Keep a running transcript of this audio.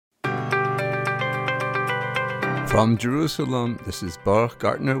From Jerusalem, this is Baruch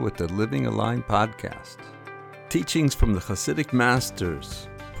Gartner with the Living Aligned podcast. Teachings from the Hasidic masters,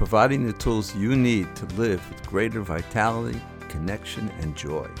 providing the tools you need to live with greater vitality, connection, and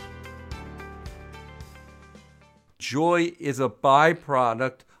joy. Joy is a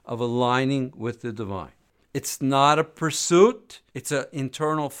byproduct of aligning with the divine. It's not a pursuit, it's an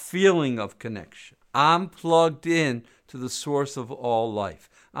internal feeling of connection. I'm plugged in to the source of all life.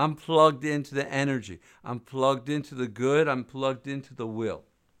 I'm plugged into the energy. I'm plugged into the good. I'm plugged into the will.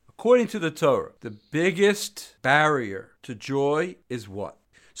 According to the Torah, the biggest barrier to joy is what?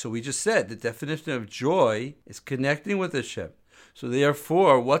 So we just said the definition of joy is connecting with Hashem. So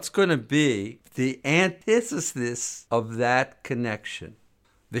therefore, what's going to be the antithesis of that connection?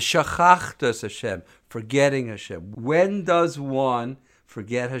 V'shachachtas Hashem, forgetting Hashem. When does one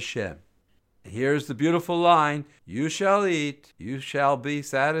forget Hashem? Here's the beautiful line: you shall eat, you shall be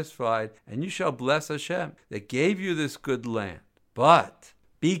satisfied, and you shall bless Hashem that gave you this good land. But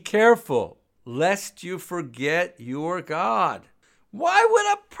be careful lest you forget your God. Why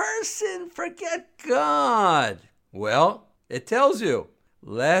would a person forget God? Well, it tells you,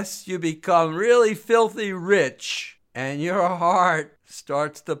 lest you become really filthy rich and your heart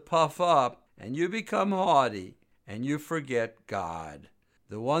starts to puff up and you become haughty and you forget God.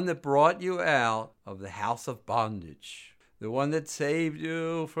 The one that brought you out of the house of bondage. The one that saved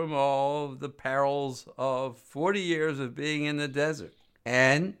you from all of the perils of 40 years of being in the desert.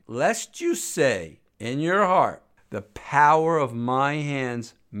 And lest you say in your heart, the power of my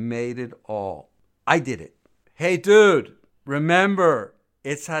hands made it all. I did it. Hey dude, remember,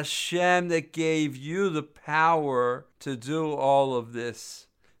 it's Hashem that gave you the power to do all of this.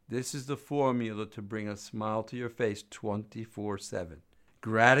 This is the formula to bring a smile to your face 24/7.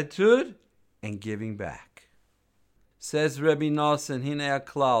 Gratitude and giving back. Says Rebbe Nosson, Hinei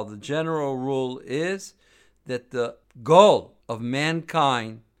HaKlal, the general rule is that the goal of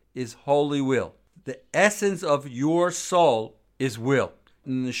mankind is holy will. The essence of your soul is will.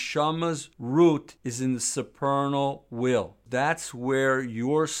 And the neshama's root is in the supernal will. That's where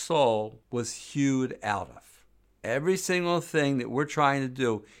your soul was hewed out of. Every single thing that we're trying to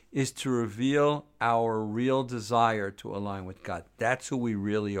do is to reveal our real desire to align with God. That's who we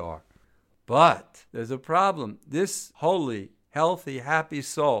really are. But there's a problem. This holy, healthy, happy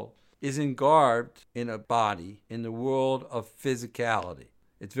soul is engarbed in a body in the world of physicality.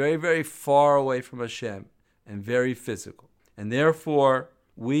 It's very, very far away from Hashem and very physical. And therefore,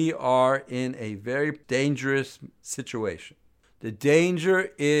 we are in a very dangerous situation. The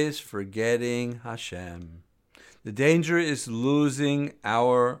danger is forgetting Hashem. The danger is losing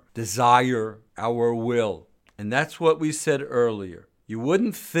our desire, our will. And that's what we said earlier. You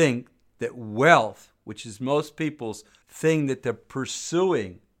wouldn't think that wealth, which is most people's thing that they're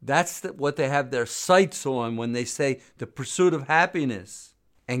pursuing, that's what they have their sights on when they say the pursuit of happiness.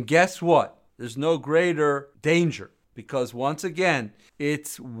 And guess what? There's no greater danger. Because once again,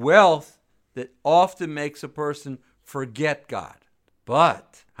 it's wealth that often makes a person forget God.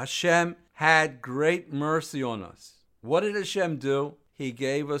 But Hashem had great mercy on us. What did Hashem do? He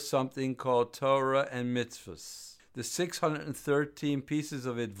gave us something called Torah and mitzvahs, the 613 pieces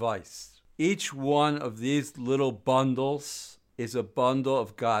of advice. Each one of these little bundles is a bundle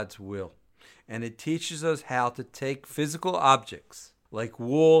of God's will. And it teaches us how to take physical objects, like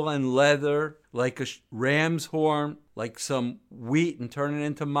wool and leather, like a ram's horn, like some wheat, and turn it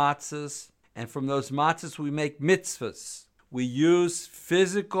into matzahs. And from those matzahs we make mitzvahs. We use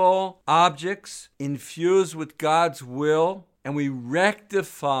physical objects infused with God's will, and we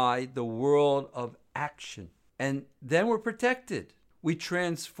rectify the world of action. And then we're protected. We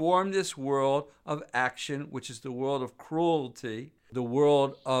transform this world of action, which is the world of cruelty, the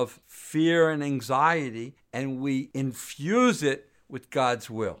world of fear and anxiety, and we infuse it with God's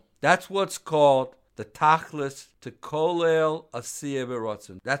will. That's what's called the tachlis to kolel asiyah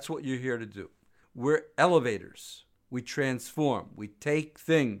b'rotzon. That's what you're here to do. We're elevators. We transform. We take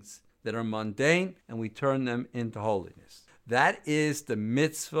things that are mundane and we turn them into holiness. That is the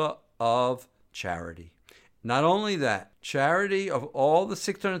mitzvah of charity. Not only that, charity of all the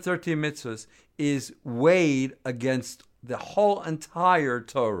 613 mitzvahs is weighed against the whole entire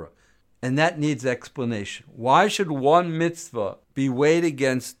Torah. And that needs explanation. Why should one mitzvah be weighed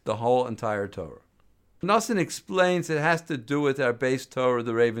against the whole entire Torah? Nosson explains it has to do with our base Torah,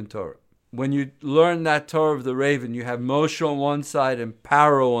 the Raven Torah. When you learn that Torah of the Raven, you have Moshe on one side and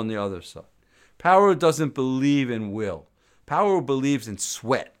Paro on the other side. Paro doesn't believe in will. Paro believes in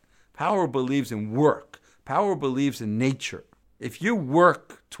sweat. Paro believes in work. Paro believes in nature. If you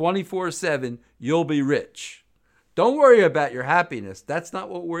work 24/7, you'll be rich. Don't worry about your happiness. That's not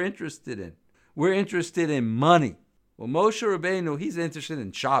what we're interested in. We're interested in money. Well, Moshe Rabbeinu, he's interested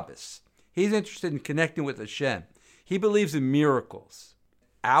in Shabbos. He's interested in connecting with Hashem. He believes in miracles.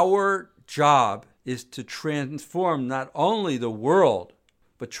 Our job is to transform not only the world,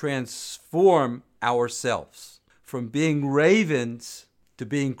 but transform ourselves from being ravens to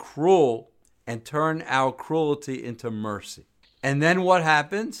being cruel and turn our cruelty into mercy. And then what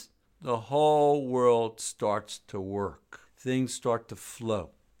happens? The whole world starts to work. Things start to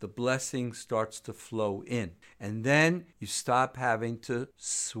flow. The blessing starts to flow in. And then you stop having to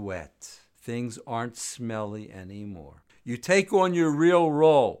sweat. Things aren't smelly anymore. You take on your real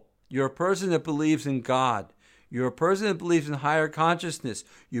role. You're a person that believes in God. You're a person that believes in higher consciousness.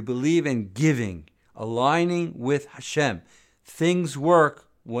 You believe in giving, aligning with Hashem. Things work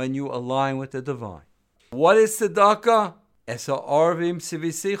when you align with the divine. What is tzedakah? When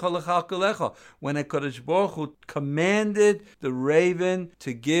HaKadosh Baruch Hu commanded the raven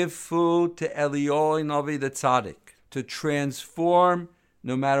to give food to Eliyahu Navi the tzaddik, to transform,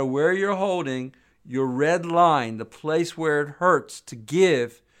 no matter where you're holding, your red line, the place where it hurts to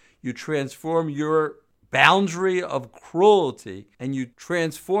give, you transform your boundary of cruelty and you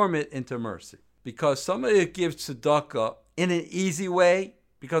transform it into mercy. Because somebody that gives tzedakah in an easy way,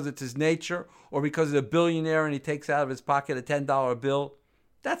 because it's his nature, or because he's a billionaire and he takes out of his pocket a $10 bill,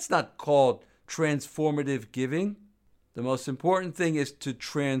 that's not called transformative giving. The most important thing is to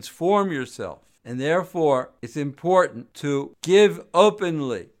transform yourself. And therefore, it's important to give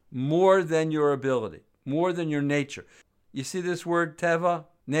openly more than your ability, more than your nature. You see this word teva,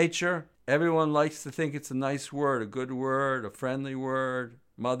 nature? Everyone likes to think it's a nice word, a good word, a friendly word,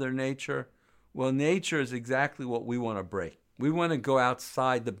 Mother Nature. Well, nature is exactly what we want to break. We want to go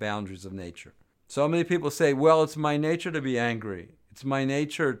outside the boundaries of nature. So many people say, well, it's my nature to be angry. It's my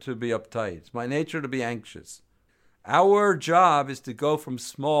nature to be uptight. It's my nature to be anxious. Our job is to go from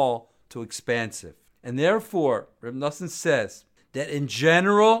small to expansive. And therefore, Reb Nosson says that in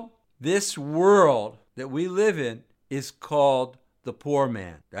general, this world that we live in is called the poor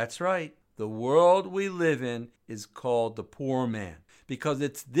man. That's right. The world we live in is called the poor man. Because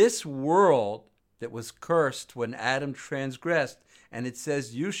it's this world that was cursed when Adam transgressed. And it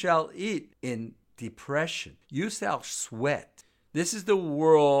says, you shall eat in depression. You shall sweat. This is the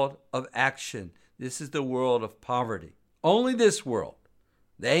world of action. This is the world of poverty. Only this world.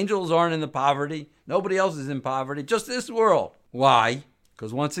 The angels aren't in the poverty. Nobody else is in poverty. Just this world. Why?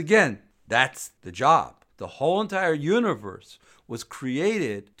 Because once again, that's the job. The whole entire universe was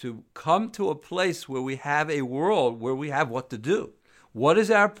created to come to a place where we have a world where we have what to do. What is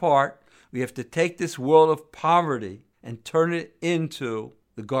our part? We have to take this world of poverty and turn it into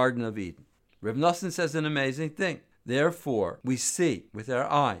the Garden of Eden. Reb Nosson says an amazing thing. Therefore, we see with our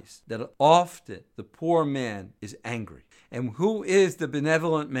eyes that often the poor man is angry. And who is the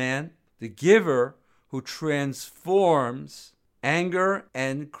benevolent man? The giver who transforms anger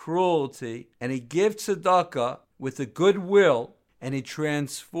and cruelty, and he gives tzedakah with a good will, and he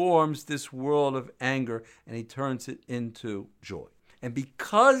transforms this world of anger and he turns it into joy. And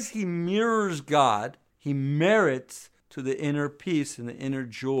because he mirrors God, he merits to the inner peace and the inner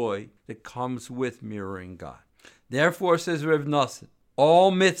joy that comes with mirroring God. Therefore, says Reb Nosson,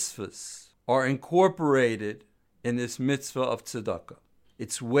 all mitzvahs are incorporated in this mitzvah of tzedakah.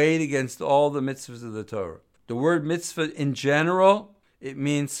 It's weighed against all the mitzvahs of the Torah. The word mitzvah in general, it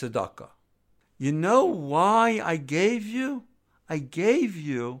means tzedakah. You know why I gave you? I gave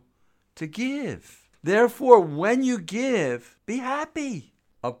you to give. Therefore, when you give, be happy.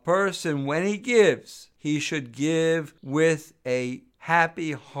 A person, when he gives, he should give with a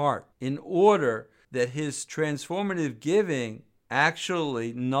happy heart in order that his transformative giving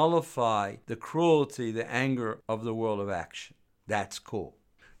actually nullify the cruelty, the anger of the world of action. That's cool.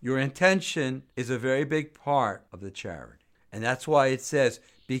 Your intention is a very big part of the charity. And that's why it says,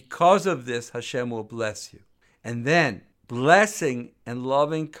 because of this, Hashem will bless you. And then, blessing and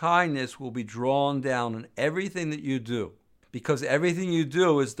loving kindness will be drawn down on everything that you do. Because everything you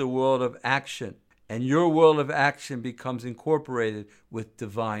do is the world of action. And your world of action becomes incorporated with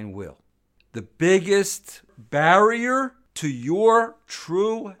divine will. The biggest barrier to your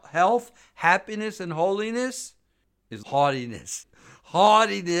true health, happiness, and holiness is haughtiness.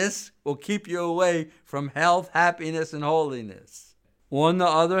 Haughtiness will keep you away from health, happiness, and holiness. On the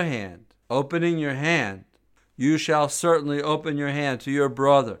other hand, opening your hand, you shall certainly open your hand to your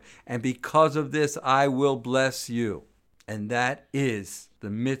brother, and because of this I will bless you. And that is the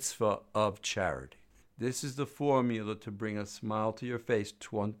mitzvah of charity. This is the formula to bring a smile to your face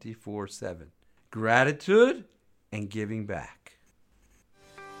 24/7. Gratitude and giving back.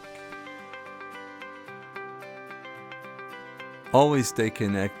 Always stay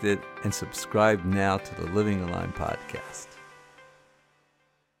connected and subscribe now to the Living Aligned podcast.